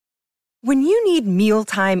When you need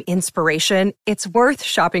mealtime inspiration, it's worth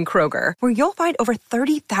shopping Kroger, where you'll find over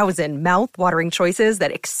 30,000 mouth-watering choices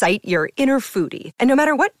that excite your inner foodie. And no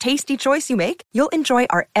matter what tasty choice you make, you'll enjoy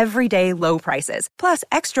our everyday low prices, plus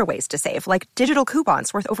extra ways to save, like digital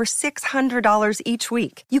coupons worth over $600 each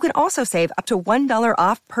week. You can also save up to $1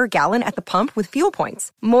 off per gallon at the pump with fuel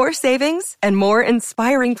points. More savings and more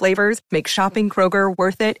inspiring flavors make shopping Kroger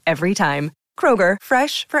worth it every time. Kroger,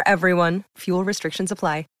 fresh for everyone. Fuel restrictions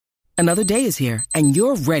apply. Another day is here, and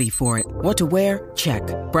you're ready for it. What to wear? Check.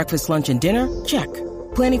 Breakfast, lunch, and dinner? Check.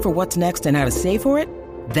 Planning for what's next and how to save for it?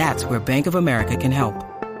 That's where Bank of America can help.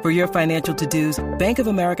 For your financial to-dos, Bank of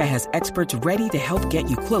America has experts ready to help get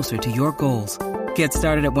you closer to your goals. Get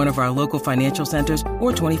started at one of our local financial centers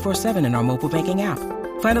or 24/7 in our mobile banking app.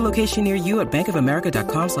 Find a location near you at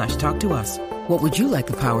bankofamerica.com/talktous. What would you like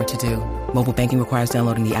the power to do? Mobile banking requires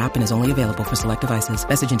downloading the app and is only available for select devices.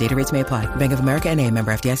 Message and data rates may apply. Bank of America N.A.,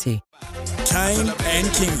 member FDIC. Kane and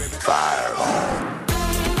Kingy.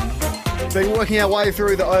 Been working our way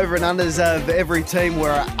through the over and unders of every team.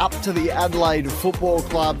 We're up to the Adelaide Football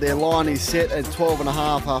Club. Their line is set at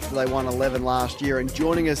 12.5 after they won 11 last year. And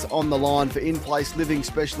joining us on the line for in-place living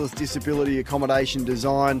specialist disability accommodation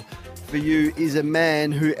designed for you is a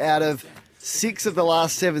man who, out of 6 of the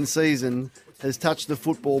last 7 seasons, has touched the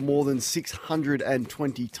football more than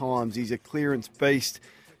 620 times. He's a clearance beast.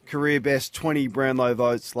 Career best 20 Brownlow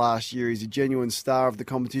votes last year. He's a genuine star of the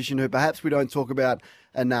competition who perhaps we don't talk about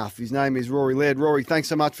enough. His name is Rory Laird. Rory, thanks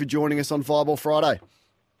so much for joining us on Fireball Friday.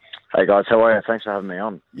 Hey guys, how are you? Thanks for having me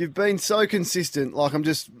on. You've been so consistent. Like, I'm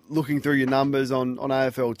just looking through your numbers on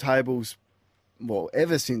AFL tables. Well,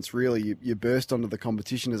 ever since really you burst onto the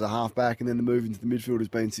competition as a halfback, and then the move into the midfield has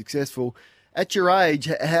been successful. At your age,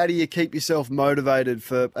 how do you keep yourself motivated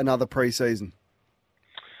for another pre-season?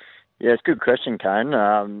 Yeah, it's a good question, Kane.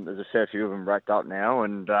 There's a fair few of them racked up now,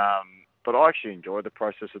 and but I actually enjoy the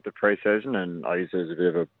process of the pre-season, and I use it as a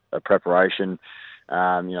bit of a preparation,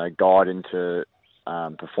 guide into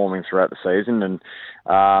performing throughout the season. And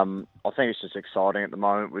I think it's just exciting at the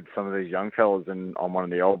moment with some of these young fellas, and I'm one of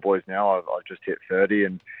the old boys now. I've just hit 30,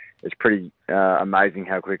 and it's pretty amazing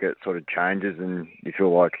how quick it sort of changes, and you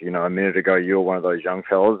feel like, a minute ago you were one of those young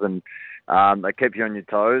fellas, and they keep you on your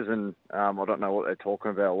toes, and I don't know what they're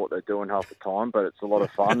talking about, what they're doing half the time, but it's a lot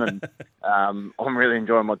of fun, and I'm really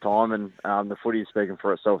enjoying my time, and the footy is speaking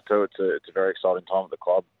for itself too. It's a very exciting time at the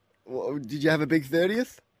club. Well, did you have a big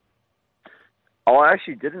 30th? Oh, I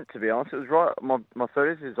actually didn't, to be honest. It was right. My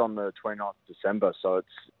 30th is on the 29th of December, so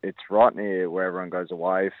it's right near where everyone goes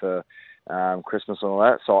away for Christmas and all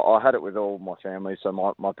that. So I had it with all my family. So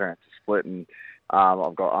my parents are split, and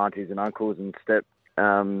I've got aunties and uncles and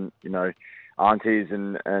aunties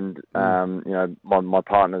and my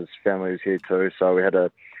partner's family was here too. So we had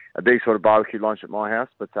a big sort of barbecue lunch at my house,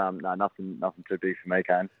 but no, nothing too big for me,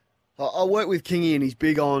 Kane. I work with Kingy, and he's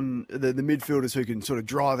big on the midfielders who can sort of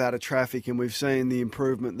drive out of traffic, and we've seen the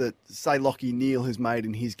improvement that, say, Lachie Neale has made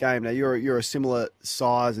in his game. Now, you're a similar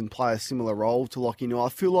size and play a similar role to Lachie Neale. I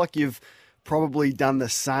feel like you've probably done the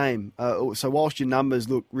same. So whilst your numbers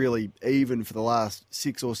look really even for the last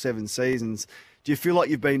 6 or 7 seasons, do you feel like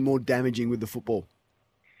you've been more damaging with the football?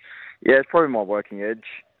 Yeah, it's probably my working edge.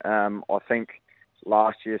 I think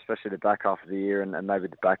last year, especially the back half of the year and maybe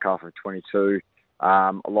the back half of 22,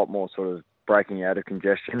 a lot more sort of breaking out of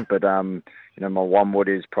congestion. But, my one wood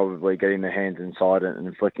is probably getting the hands inside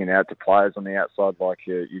and flicking out to players on the outside like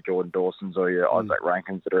your Jordan Dawsons or your Isaac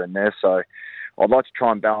Rankins that are in there. So I'd like to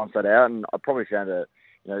try and balance that out. And I probably found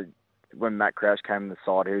when Matt Crouch came on the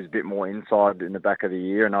side, he was a bit more inside in the back of the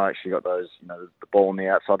year, and I actually got those, the ball on the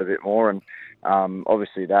outside a bit more. And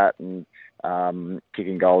obviously that and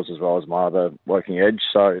kicking goals as well as my other working edge.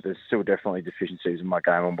 So there's still definitely deficiencies in my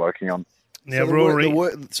game I'm working on. Now, so Rory...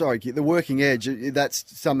 the working edge,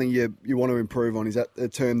 that's something you want to improve on. Is that a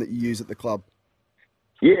term that you use at the club?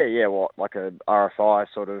 Yeah, well, like a RFI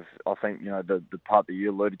sort of, I think, the part that you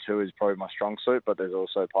alluded to is probably my strong suit, but there's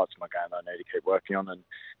also parts of my game that I need to keep working on,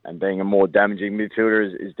 and being a more damaging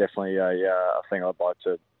midfielder is definitely a thing I'd like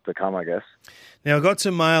to become, I guess. Now, I got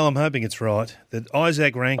some mail, I'm hoping it's right, that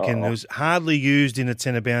Isaac Rankin, who's hardly used in a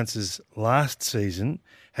centre bounces last season,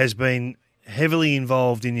 has been heavily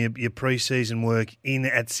involved in your pre-season work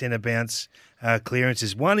at centre bounce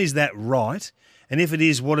clearances. One, is that right? And if it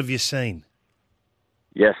is, what have you seen?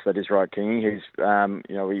 Yes, that is right, Kingy. He's,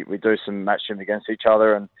 we do some match him against each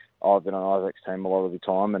other, and I've been on Isaac's team a lot of the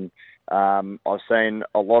time, and I've seen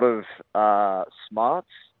a lot of smarts.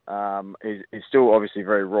 He's still obviously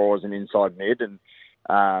very raw as an inside mid, and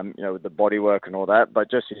with the body work and all that,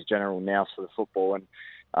 but just his general nous for the football.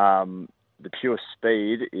 And the pure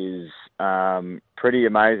speed is pretty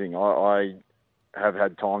amazing. I have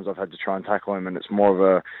had times I've had to try and tackle him, and it's more of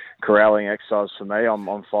a corralling exercise for me.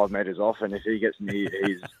 I'm 5 metres off, and if he gets me,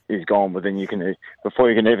 he's gone. But then before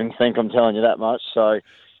you can even think, I'm telling you that much. So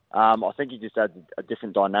I think he just adds a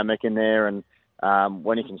different dynamic in there, and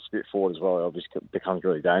when he can spit forward as well, it obviously becomes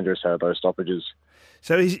really dangerous out of those stoppages.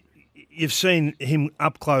 So you've seen him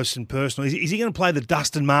up close and personal. Is he going to play the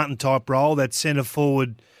Dustin Martin type role, that centre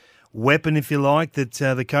forward weapon, if you like, that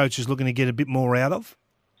the coach is looking to get a bit more out of?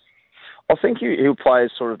 I think he'll play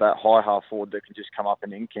as sort of that high half forward that can just come up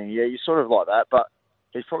and inking. Yeah, you sort of like that, but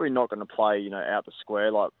he's probably not going to play, out the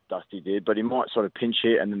square like Dusty did, but he might sort of pinch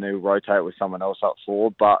hit and then he'll rotate with someone else up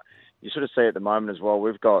forward. But you sort of see at the moment as well,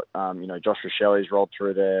 we've got, Josh Rochelli's rolled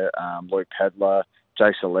through there, Luke Pedler,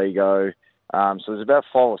 Jake Saligo. So there's about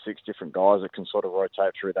 5 or 6 different guys that can sort of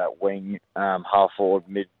rotate through that wing, half forward,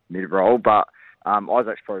 mid roll. But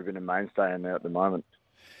Isaac's probably been a mainstay in there at the moment.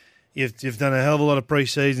 You've done a hell of a lot of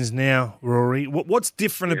pre-seasons now, Rory. What's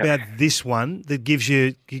different about this one that gives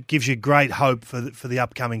you great hope for the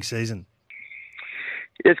upcoming season?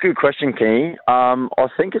 Yeah, it's a good question, Kenny. I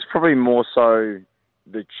think it's probably more so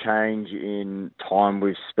the change in time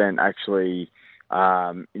we've spent actually,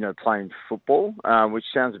 playing football, which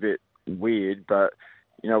sounds a bit weird, but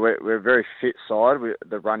we're a very fit side.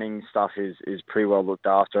 The running stuff is pretty well looked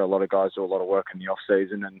after. A lot of guys do a lot of work in the off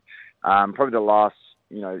season, and probably the last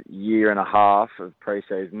year and a half of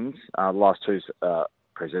pre-seasons, last 2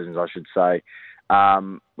 pre-seasons, I should say,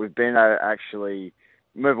 we've been able to actually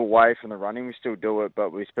move away from the running. We still do it,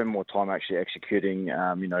 but we spend more time actually executing,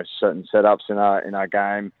 certain setups in our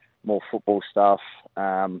game, more football stuff.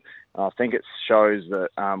 I think it shows that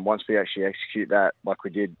once we actually execute that, like we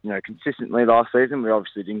did, consistently last season, we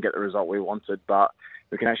obviously didn't get the result we wanted, but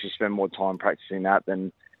we can actually spend more time practicing that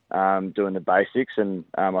than doing the basics, and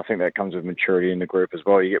I think that comes with maturity in the group as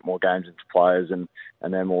well. You get more games into players, and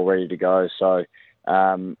they're more ready to go. So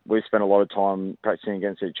we spent a lot of time practicing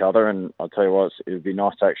against each other, and I'll tell you what, it would be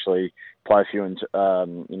nice to actually play a few,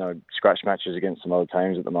 scratch matches against some other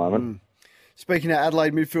teams at the moment. Speaking of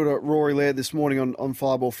Adelaide midfielder Rory Laird this morning on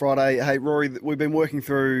Fireball Friday. Hey, Rory, we've been working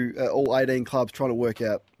through all 18 clubs trying to work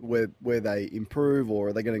out where they improve, or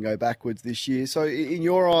are they going to go backwards this year? So in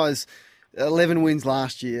your eyes, 11 wins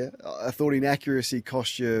last year. I thought inaccuracy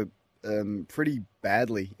cost you pretty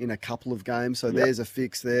badly in a couple of games. So there's a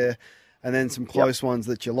fix there. And then some close ones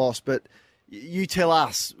that you lost. But you tell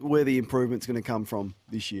us where the improvement's going to come from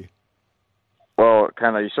this year. Well,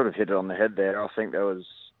 Kano, you sort of hit it on the head there. I think there was,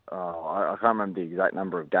 I can't remember the exact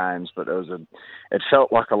number of games, but it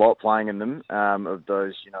felt like a lot playing in them, of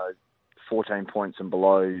those, 14 points and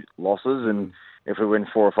below losses. And if we win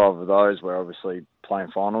 4 or 5 of those, we're obviously playing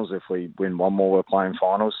finals. If we win one more, we're playing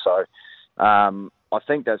finals. So I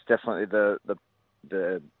think that's definitely the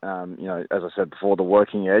as I said before, the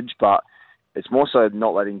working edge. But it's more so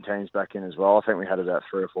not letting teams back in as well. I think we had about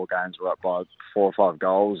 3 or 4 games we're up by 4 or 5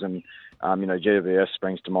 goals, and GWS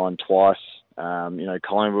springs to mind twice.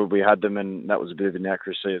 Collingwood, we had them, and that was a bit of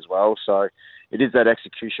inaccuracy as well. So it is that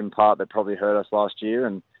execution part that probably hurt us last year,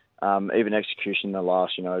 and even execution in the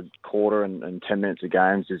last, quarter and 10 minutes of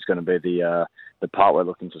games is going to be the part we're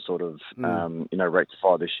looking to sort of,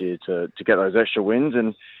 rectify this year to get those extra wins.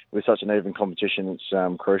 And with such an even competition,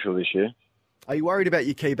 it's crucial this year. Are you worried about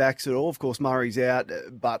your key backs at all? Of course, Murray's out.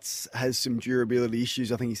 Butts has some durability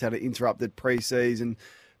issues. I think he's had an interrupted pre-season.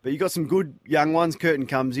 But you've got some good young ones. Curtin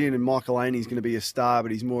comes in, and Michael Laney's going to be a star,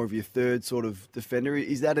 but he's more of your third sort of defender.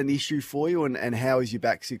 Is that an issue for you, and how is your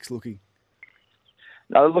back six looking?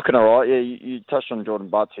 No, looking all right. Yeah, you touched on Jordan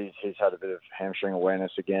Butts. He's had a bit of hamstring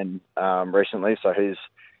awareness again recently, so he's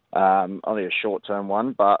only a short-term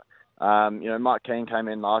one. But, Mark Keane came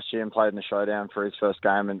in last year and played in the showdown for his first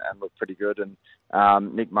game and looked pretty good.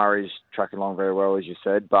 And Nick Murray's tracking along very well, as you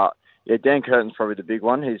said. But, yeah, Dan Curtin's probably the big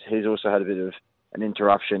one. He's also had a bit of an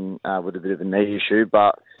interruption with a bit of a knee issue,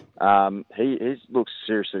 but he looks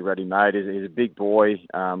seriously ready-made. He's a big boy,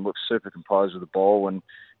 looks super composed with the ball, and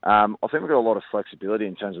I think we've got a lot of flexibility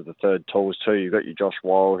in terms of the third tools too. You've got your Josh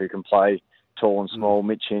Wall, who can play tall and small.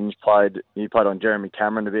 Mitch Hinge played on Jeremy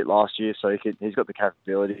Cameron a bit last year, so he's got the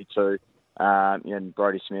capability to, and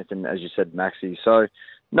Brody Smith, and as you said, Maxi. So,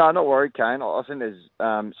 no, not worried, Kane. I think there's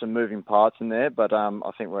some moving parts in there, but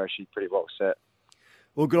I think we're actually pretty well set.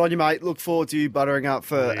 Well, good on you, mate. Look forward to you buttering up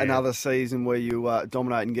for another season where you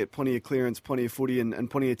dominate and get plenty of clearance, plenty of footy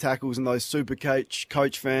and plenty of tackles, and those super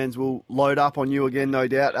coach fans will load up on you again, no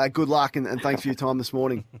doubt. Good luck, and thanks for your time this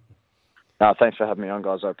morning. Thanks for having me on,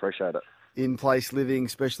 guys. I appreciate it. In-place living,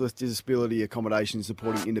 specialist disability accommodation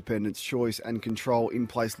supporting independence, choice and control.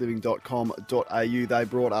 inplaceliving.com.au. They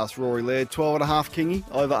brought us Rory Laird. 12.5, Kingy,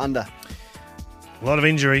 over, under. A lot of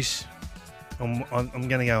injuries. I'm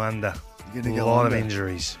going to go under. You're gonna a go lot under. of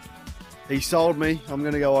injuries. He sold me. I'm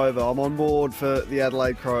going to go over. I'm on board for the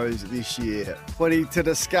Adelaide Crows this year. Plenty to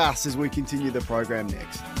discuss as we continue the program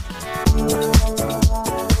next.